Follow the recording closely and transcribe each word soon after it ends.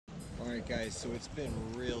Alright guys, so it's been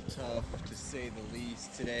real tough to say the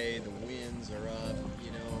least today. The winds are up,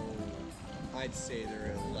 you know, I'd say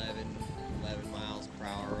they're at 11 miles per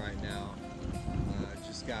hour right now.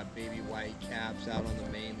 Just got baby white caps out on the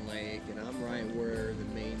main lake, and I'm right where the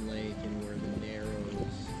main lake and where the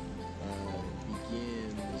Narrows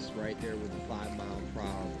begins, right there with the 5 mile per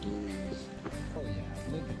hour buoys. Oh yeah,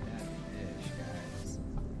 look at that fish, guys.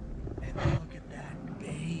 And look at that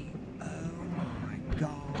bait. Oh my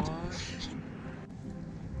gosh.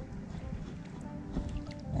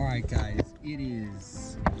 Alright guys, it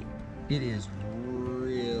is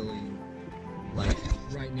really, like,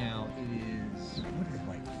 right now it is, what is it,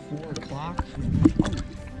 like 4 o'clock? Oh,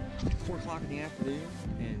 4 o'clock in the afternoon,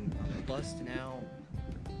 and I'm busting out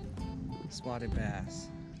spotted bass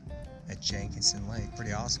at Jenkinson Lake.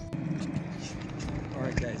 Pretty awesome.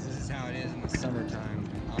 Alright guys, this is how it is in the summertime.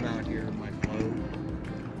 I'm out here with my float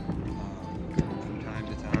from time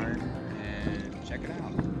to time, and check it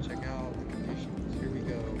out. Check out the conditions. Here we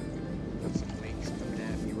go. Got some wakes coming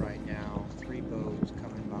at me right now. 3 boats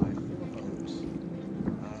coming by, 4 boats.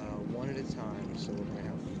 One at a time, so we're gonna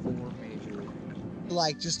have 4 major.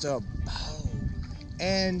 Like just a, oh,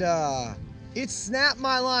 and it snapped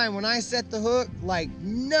my line when I set the hook like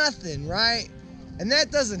nothing, right? And that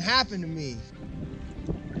doesn't happen to me.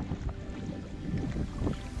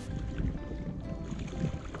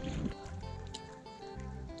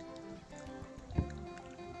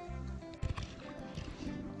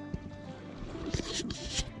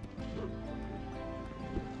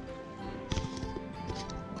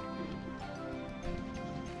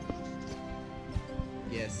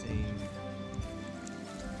 Guessing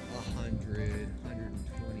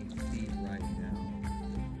 120 feet right now.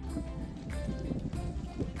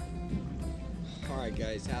 Alright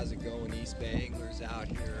guys, how's it going? Eastbayanglers out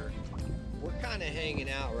here. We're kind of hanging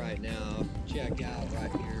out right now. Check out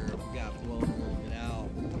right here. We got blown a little bit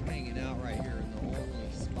out. We're hanging out right here in the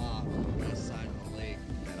only spot on the west side of the lake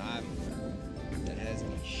that has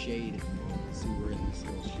any shade at the moment. See, we're in this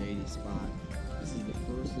little shady spot. This is the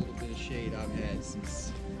first little bit of shade I've had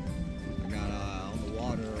since I got on the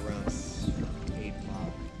water around 8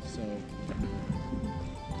 o'clock. So,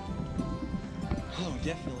 oh,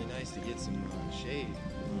 definitely nice to get some shade.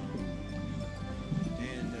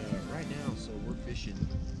 And right now, so we're fishing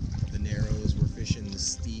the Narrows, we're fishing the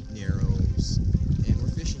steep Narrows, and we're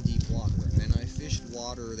fishing deep water. And I fished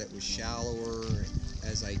water that was shallower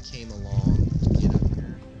as I came along to get up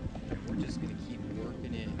here. And we're just gonna keep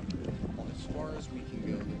working it as far as we can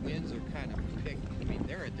go. The winds are kind of I mean,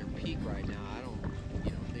 they're at their peak right now. I don't,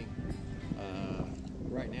 think,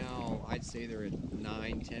 right now, I'd say they're at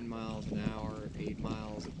 9-10 miles an hour, 8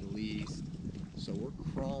 miles at the least. So we're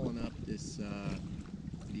crawling up these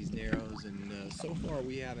Narrows, and so far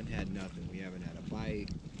we haven't had nothing. We haven't had a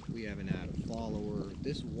bite. We haven't had a follower.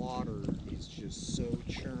 This water is just so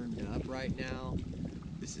churned up right now.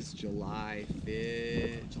 This is July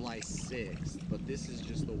 6th, but this is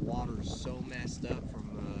just, the water's so messed up from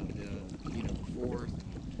the 4th,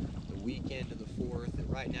 the weekend of the 4th, and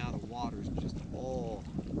right now the water's just all,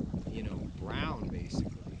 brown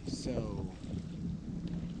basically. So,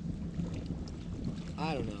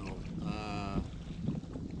 I don't know,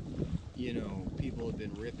 people have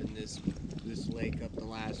been ripping this lake up the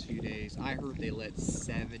last few days. I heard they let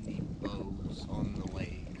 70 boats on the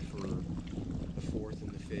lake for the 4th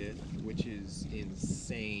and the 5th, which is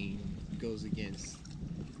insane. Goes against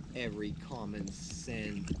every common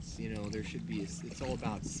sense. There should be it's all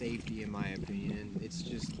about safety, in my opinion. It's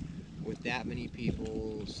just, with that many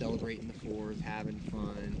people celebrating the 4th, having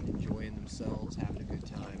fun, enjoying themselves, having a good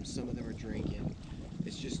time. Some of them are drinking.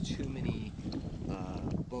 It's just too many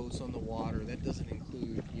boats on the water. That doesn't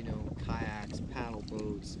include, kayaks, paddle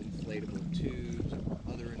boats, inflatable tubes,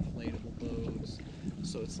 other inflatable boats.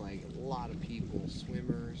 So it's like a lot of people,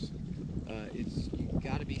 swimmers. You've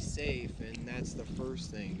got to be safe, and that's the first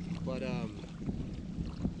thing. But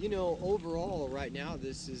overall, right now,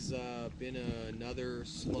 this has been another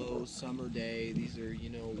slow summer day. These are,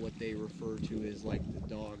 what they refer to as like the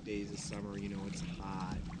dog days of summer. It's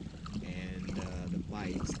hot and the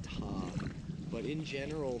bite's tough. But in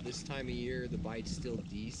general, this time of year, the bite's still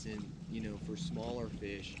decent, for smaller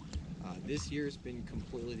fish. This year's been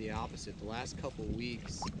completely the opposite. The last couple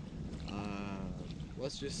weeks,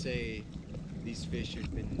 let's just say these fish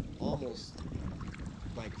have been almost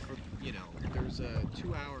like, there's a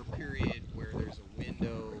 2-hour period where there's a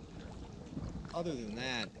window. Other than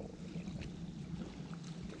that,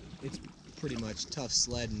 it's pretty much tough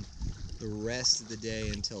sledding the rest of the day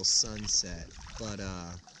until sunset. But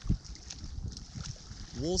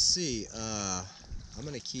we'll see. I'm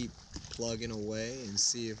gonna keep plugging away and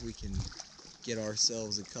see if we can get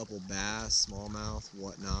ourselves a couple bass, smallmouth,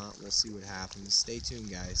 whatnot. We'll see what happens. Stay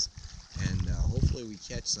tuned, guys, and hopefully we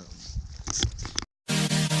catch something.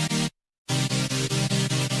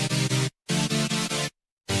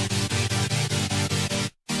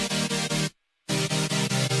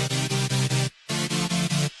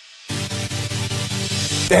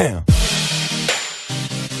 Damn.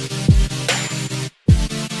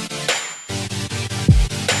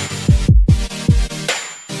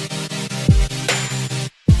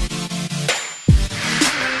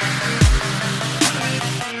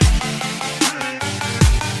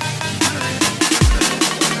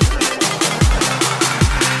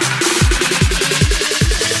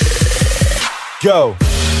 Go.